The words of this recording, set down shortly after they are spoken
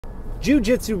Jiu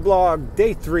Jitsu vlog,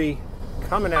 day 3,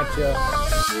 coming at you.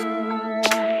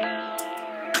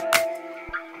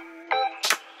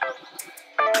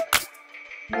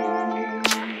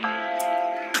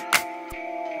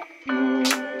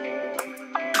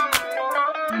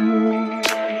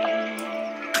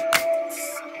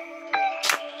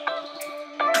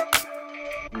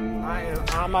 I am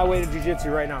on my way to Jiu Jitsu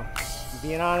right now.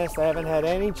 Being honest, I haven't had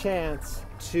any chance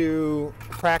to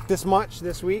practice much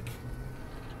this week.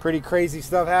 Pretty crazy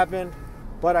stuff happened,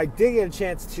 but I did get a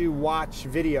chance to watch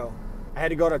video. I had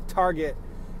to go to Target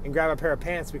and grab a pair of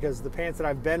pants because the pants that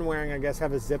I've been wearing, I guess,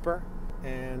 have a zipper,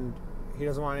 and he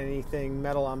doesn't want anything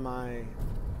metal on my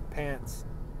pants.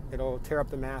 It'll tear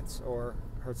up the mats or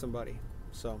hurt somebody.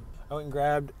 So I went and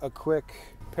grabbed a quick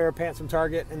pair of pants from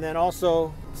Target, and then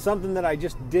also something that I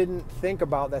just didn't think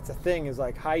about that's a thing is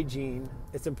like hygiene.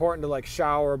 It's important to like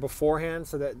shower beforehand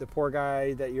so that the poor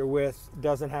guy that you're with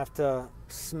doesn't have to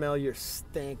smell your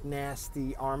stink,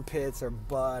 nasty armpits or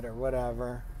butt or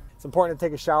whatever. It's important to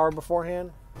take a shower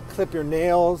beforehand. Clip your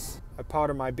nails. I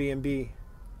powder my B&B.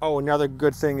 Oh, another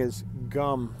good thing is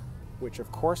gum, which of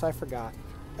course I forgot.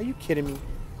 Are you kidding me?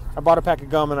 I bought a pack of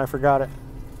gum and I forgot it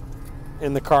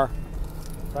in the car.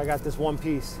 So I got this one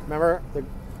piece. Remember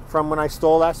from when I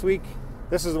stole last week?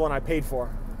 This is the one I paid for.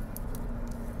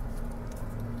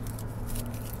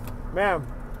 Man,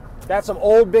 that's some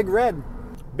old Big Red.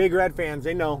 Big Red fans,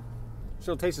 they know.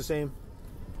 Still tastes the same.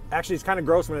 Actually, it's kind of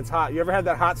gross when it's hot. You ever had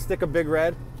that hot stick of Big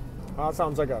Red? Oh, that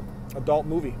sounds like an adult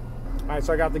movie. All right,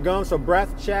 so I got the gum, so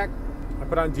breath check. I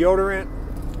put on deodorant,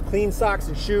 clean socks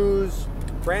and shoes,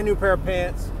 brand new pair of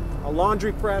pants, a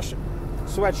laundry fresh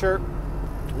sweatshirt.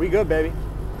 We good, baby.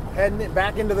 Heading it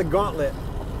back into the gauntlet.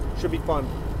 Should be fun.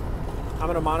 I'm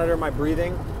gonna monitor my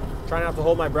breathing. Try not to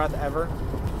hold my breath ever.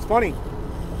 It's funny.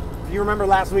 If you remember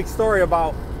last week's story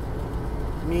about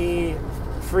me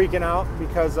freaking out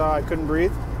because I couldn't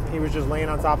breathe, he was just laying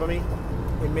on top of me.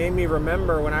 It made me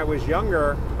remember when I was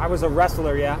younger, I was a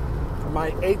wrestler, yeah.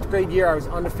 My 8th grade year, I was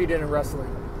undefeated in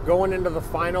wrestling. Going into the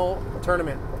final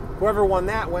tournament. Whoever won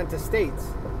that went to states,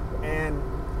 and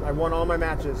I won all my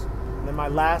matches. And then my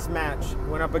last match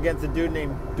went up against a dude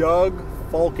named Doug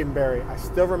Falkenberry. I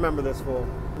still remember this fool.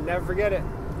 I'll never forget it.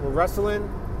 We're wrestling.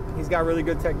 He's got really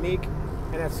good technique.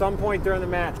 And at some point during the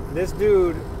match, this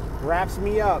dude wraps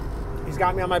me up. He's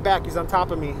got me on my back. He's on top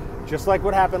of me. Just like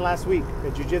what happened last week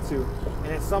at Jiu Jitsu.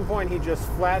 And at some point, he just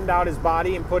flattened out his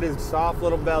body and put his soft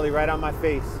little belly right on my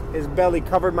face. His belly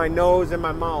covered my nose and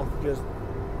my mouth.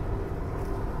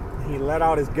 He let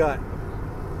out his gut.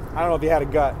 I don't know if he had a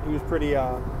gut. He was pretty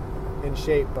in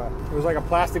shape, but it was like a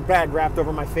plastic bag wrapped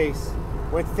over my face.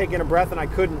 Went to take in a breath and I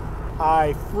couldn't.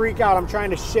 I freak out. I'm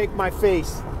trying to shake my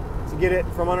face to get it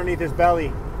from underneath his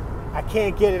belly. I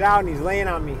can't get it out and he's laying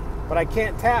on me, but I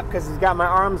can't tap because he's got my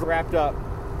arms wrapped up.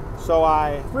 So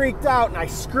I freaked out and I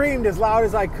screamed as loud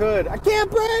as I could, "I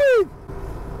can't breathe!"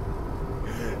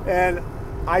 And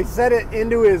I said it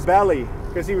into his belly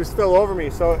because he was still over me.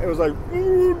 So it was like,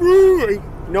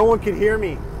 no one could hear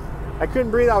me. I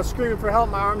couldn't breathe. I was screaming for help.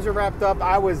 My arms are wrapped up.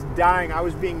 I was dying. I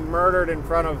was being murdered in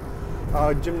front of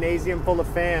a gymnasium full of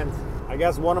fans. I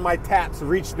guess one of my taps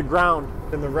reached the ground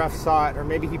and the ref saw it, or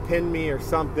maybe he pinned me or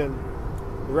something.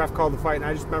 The ref called the fight, and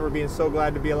I just remember being so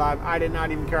glad to be alive. I did not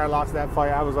even care I lost that fight.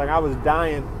 I was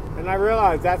dying. And I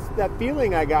realized that's that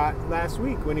feeling I got last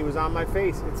week when he was on my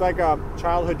face. It's like a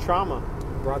childhood trauma.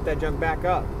 Brought that junk back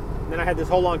up. And then I had this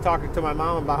whole long talk to my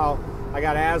mom about how I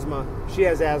got asthma. She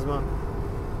has asthma.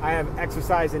 I have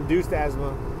exercise-induced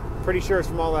asthma. Pretty sure it's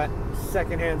from all that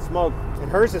secondhand smoke.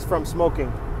 And hers is from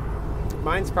smoking.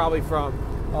 Mine's probably from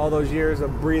all those years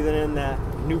of breathing in that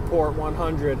Newport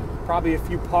 100. Probably a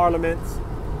few Parliaments,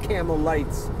 Camel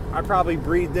Lights. I probably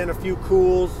breathed in a few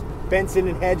Cools, Benson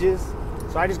and Hedges.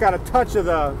 So I just got a touch of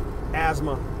the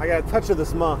asthma. I got a touch of the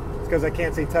SMA. It's because I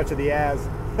can't say touch of the as.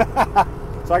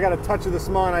 So I got a touch of the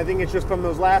SMA, and I think it's just from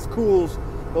those last Cools,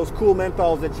 those Cool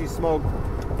menthols that she smoked.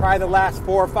 Probably the last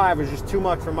 4 or 5 was just too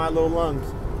much for my little lungs.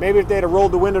 Maybe if they'd have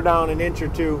rolled the window down an inch or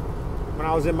two when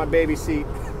I was in my baby seat.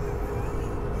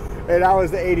 And that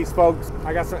was the 80s, folks.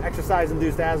 I got some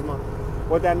exercise-induced asthma.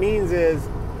 What that means is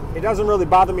it doesn't really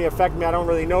bother me, affect me. I don't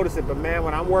really notice it. But man,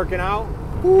 when I'm working out,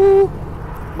 whoo,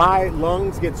 my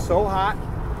lungs get so hot.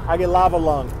 I get lava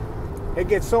lung. It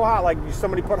gets so hot, like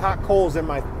somebody put hot coals in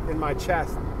my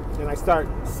chest, and I start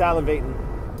salivating.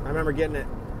 I remember getting it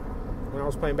when I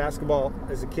was playing basketball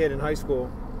as a kid in high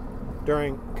school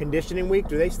during conditioning week.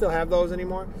 Do they still have those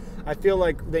anymore? I feel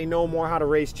like they know more how to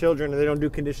raise children and they don't do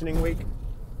conditioning week.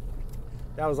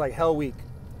 That was like hell week,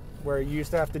 where you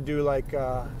used to have to do like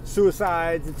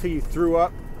suicides until you threw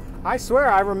up. I swear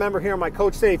I remember hearing my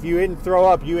coach say, if you didn't throw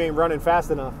up, you ain't running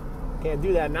fast enough. Can't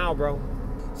do that now, bro.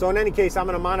 So in any case, I'm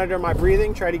gonna monitor my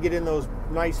breathing, try to get in those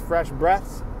nice fresh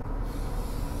breaths.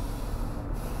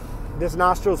 This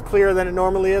nostril's clearer than it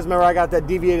normally is. Remember, I got that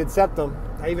deviated septum.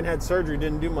 I even had surgery,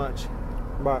 didn't do much.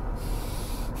 But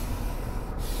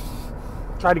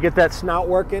try to get that snout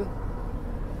working.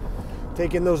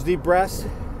 Take in those deep breaths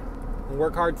and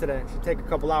work hard today. Should take a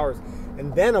couple hours.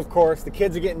 And then, of course, the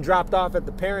kids are getting dropped off at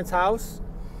the parents' house.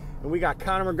 And we got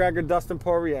Conor McGregor, Dustin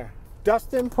Poirier.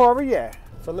 Dustin Poirier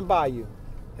from the Bayou.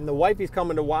 And the wifey's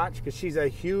coming to watch because she's a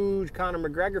huge Conor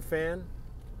McGregor fan.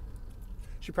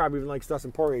 She probably even likes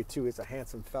Dustin Poirier too. He's a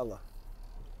handsome fella.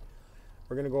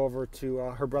 We're going to go over to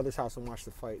her brother's house and watch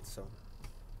the fight. So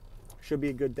should be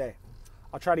a good day.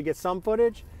 I'll try to get some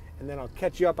footage and then I'll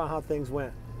catch you up on how things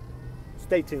went.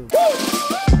 Stay tuned.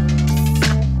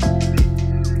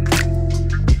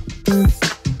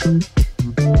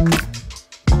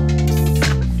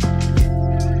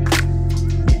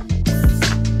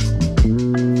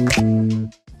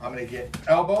 I'm going to get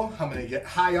elbow, I'm going to get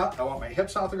high up. I want my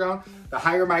hips off the ground. The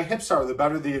higher my hips are, the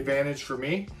better the advantage for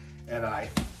me. And I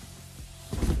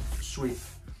sweep,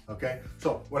 okay?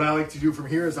 So what I like to do from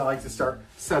here is I like to start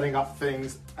setting up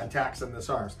things, attacks in this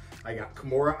arms. I got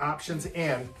Kimura options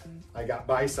and I got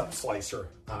Bicep Slicer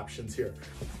options here.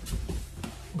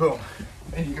 Boom.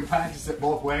 And you can practice it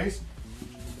both ways.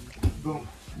 Boom.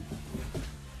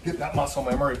 Get that muscle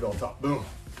memory built up. Boom.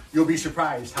 You'll be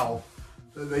surprised how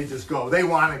they just go. They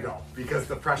want to go because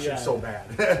the pressure's so bad.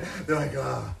 They're like,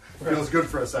 feels good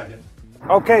for a second.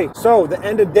 Okay, so the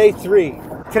end of day 3.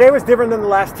 Today was different than the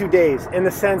last 2 days in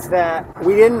the sense that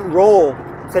we didn't roll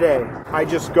today. I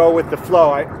just go with the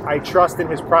flow. I trust in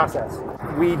his process.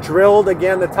 We drilled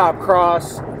again the top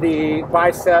cross, the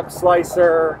bicep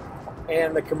slicer,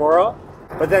 and the Kimura.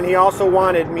 But then he also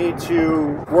wanted me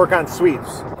to work on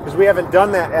sweeps because we haven't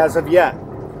done that as of yet.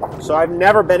 So I've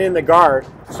never been in the guard.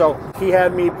 So he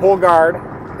had me pull guard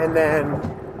and then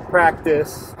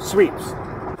practice sweeps.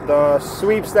 The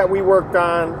sweeps that we worked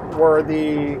on were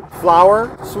the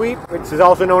flower sweep, which is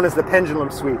also known as the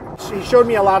pendulum sweep. He showed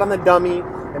me a lot on the dummy,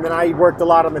 and then I worked a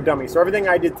lot on the dummy. So everything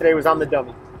I did today was on the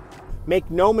dummy.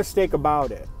 Make no mistake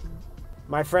about it,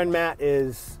 my friend Matt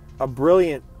is a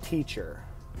brilliant teacher.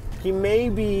 He may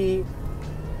be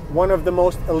one of the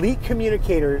most elite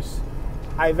communicators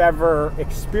I've ever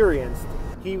experienced.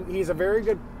 He's a very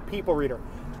good people reader.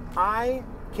 I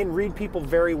can read people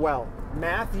very well.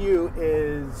 Matthew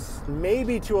is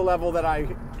maybe to a level that I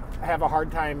have a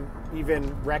hard time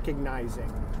even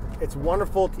recognizing. It's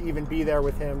wonderful to even be there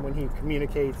with him when he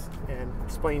communicates and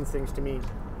explains things to me.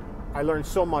 I learned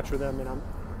so much with him, and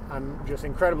I'm just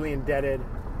incredibly indebted.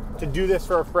 To do this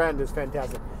for a friend is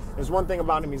fantastic. There's one thing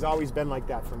about him, he's always been like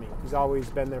that for me. He's always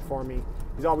been there for me.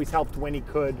 He's always helped when he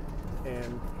could,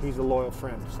 and he's a loyal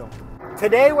friend. So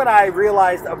today what I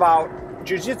realized about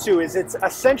Jiu-Jitsu is it's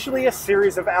essentially a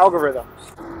series of algorithms.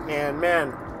 And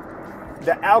man,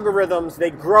 the algorithms,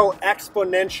 they grow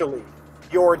exponentially.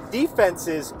 Your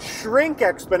defenses shrink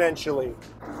exponentially.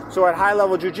 So at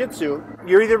high-level Jiu-Jitsu,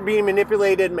 you're either being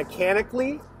manipulated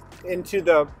mechanically into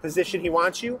the position he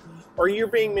wants you, or you're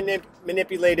being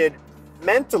manipulated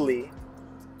mentally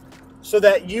so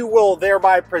that you will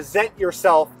thereby present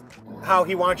yourself how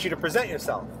he wants you to present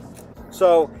yourself.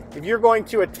 So if you're going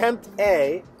to attempt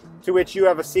A, to which you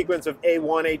have a sequence of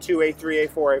A1, A2, A3,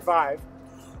 A4, A5,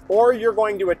 or you're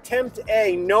going to attempt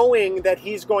A knowing that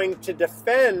he's going to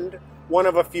defend one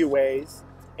of a few ways,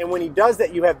 and when he does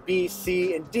that you have B,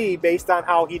 C, and D based on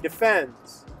how he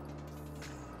defends.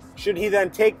 Should he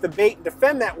then take the bait and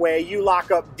defend that way, you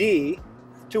lock up D,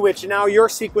 to which now your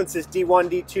sequence is D1,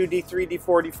 D2, D3,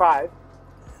 D4, D5.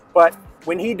 But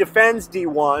when he defends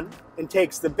D1 and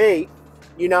takes the bait,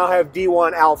 you now have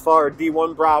D1 Alpha or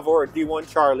D1 Bravo or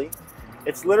D1 Charlie.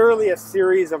 It's literally a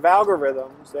series of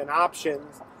algorithms and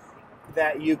options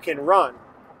that you can run.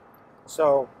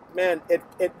 So, man,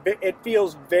 it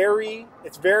feels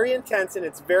it's very intense and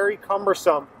it's very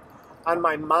cumbersome on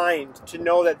my mind to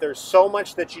know that there's so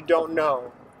much that you don't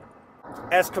know.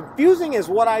 As confusing as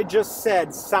what I just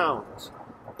said sounds,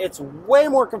 it's way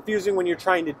more confusing when you're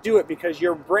trying to do it because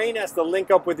your brain has to link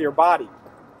up with your body.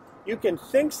 You can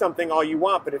think something all you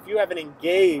want, but if you haven't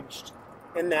engaged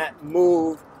in that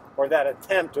move or that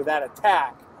attempt or that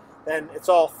attack, then it's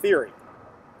all theory.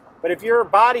 But if your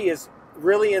body is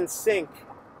really in sync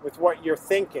with what you're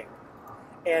thinking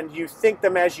and you think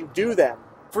them as you do them,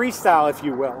 freestyle if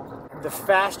you will, the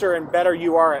faster and better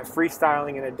you are at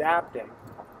freestyling and adapting,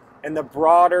 and the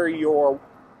broader your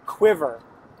quiver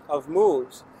of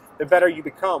moves, the better you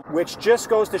become, which just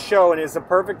goes to show and is a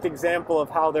perfect example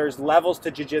of how there's levels to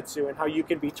jiu-jitsu and how you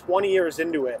can be 20 years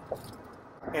into it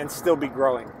and still be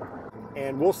growing.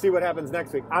 And we'll see what happens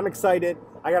next week. I'm excited.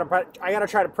 I gotta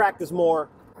try to practice more.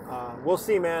 We'll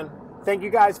see, man. Thank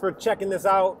you guys for checking this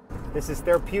out. This is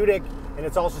therapeutic, and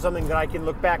it's also something that I can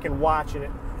look back and watch, and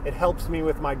it helps me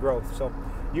with my growth. So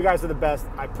you guys are the best.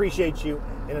 I appreciate you.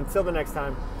 And until the next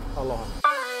time, aloha.